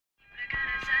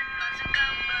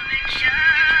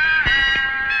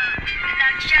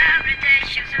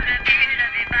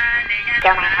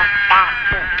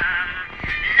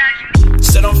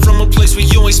place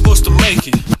where you ain't supposed to make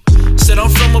it. Said I'm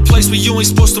from a place where you ain't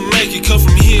supposed to make it. Come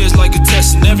from here is like a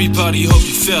test and everybody hope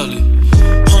you fail it.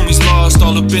 Homies lost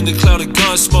all up in the cloud of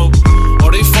gun smoke,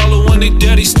 or they follow when they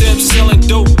daddy steps selling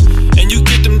dope. And you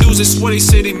get them dudes that swear they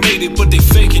say they made it, but they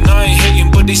faking. I ain't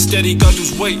hating, but they steady got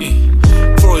dudes waiting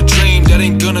for a dream that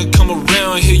ain't gonna come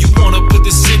around here. You wanna put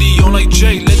the city on like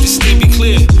Jay, let this thing be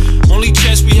clear. Only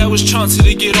chance we had was Chauncey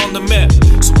to get on the map.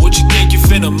 So what you think you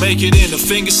finna make it in a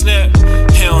finger snap?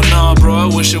 Hell nah bro, I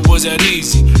wish it was that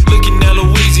easy. Looking at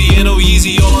Louise and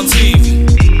Oeasy all on TV.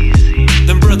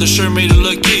 Them brothers sure made it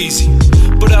look easy,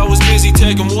 but I was busy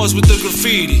tagging walls with the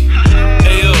graffiti.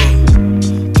 Ayo,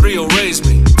 3-0 raised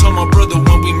me. Told my brother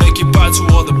when we make it by to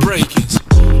all the break-ins.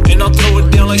 And I'll throw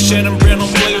it down like Shannon Brown,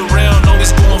 don't play around.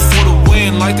 Always going for the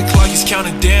win, like the clock is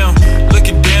counting down.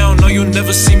 Looking down, no you'll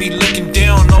never see me looking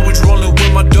down. Always rolling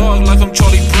with my dog like I'm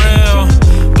Charlie Brown.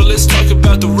 But let's talk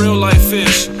about the real life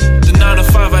ish. The 9 to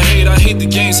 5 I hate the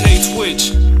games, hate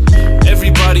Twitch.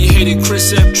 Everybody hated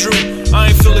Chris F. Drew. I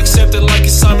ain't feel accepted like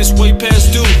assignments way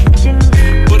past due.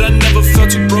 But I never felt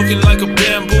too broken like a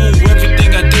bamboo.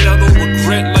 Everything I did I don't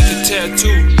regret like a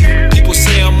tattoo. People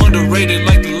say I'm underrated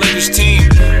like the Lakers team.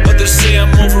 Others say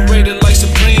I'm overrated like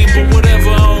Supreme. But whatever,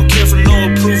 I don't care for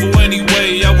no approval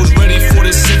anyway. I was ready for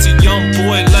this since a young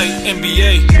boy like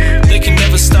NBA. They can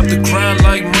never stop the grind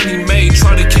like Money Made.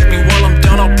 Try to kick me while I'm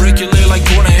down, I'll break your leg like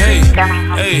Gordon Hay.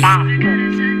 Hey,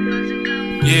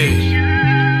 yeah,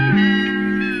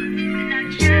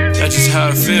 that's just how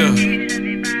I feel.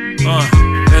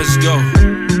 Let's go.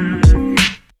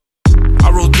 I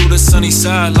rode through the sunny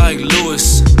side like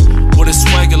Lewis, with a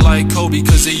swagger like Kobe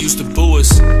cause they used to boo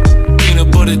us.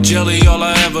 Peanut butter jelly, all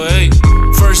I ever ate.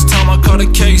 First time I caught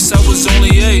a case, I was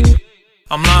only 8.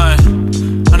 I'm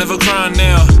lying, I never crying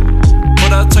now,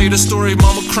 but I'll tell you the story,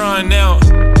 mama crying out.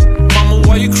 Mama,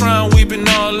 why you crying, weeping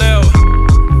all out?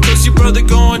 Cause your brother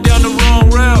going down the wrong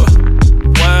route.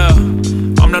 Wow,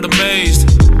 I'm not amazed.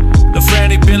 The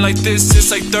friend ain't been like this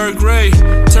since like 3rd grade.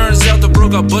 Turns out the bro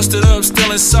got busted up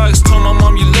stealing socks. Told my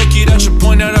mom you lucky that you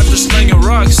point out after slinging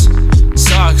rocks.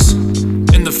 Socks,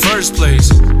 in the first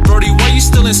place. Brody, why you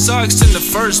stealing socks in the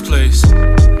first place?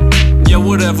 Yeah,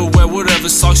 whatever, wear whatever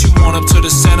socks you want up to the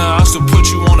center. I'll still put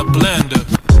you on a blender.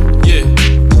 Yeah.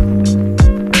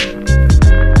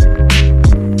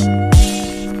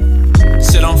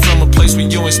 Said I'm from a place where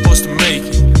you ain't supposed to make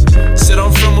it. Said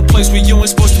I'm from a place where you ain't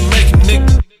supposed to make it,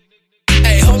 nigga.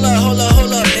 Hey, hold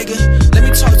up, nigga. Let me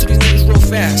talk to these niggas real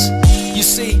fast. You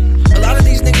see, a lot of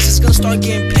these niggas is gonna start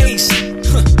getting paced.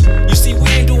 You see, we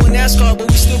ain't doing NASCAR, but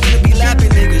we still gonna be lapping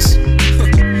niggas.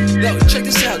 Yo, check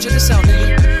this out,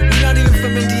 nigga. We not even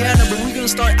from Indiana, but we gonna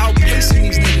start outpacing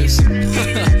these niggas.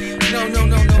 No.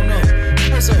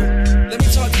 Crizzle, let me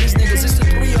talk to these niggas. It's the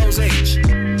 3-0's age,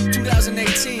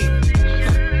 2018.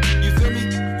 You feel me?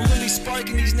 We gonna be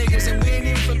sparking these niggas, and we ain't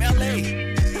even from LA.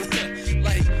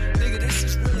 Like, nigga, this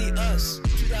is really us,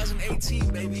 2018,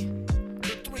 baby.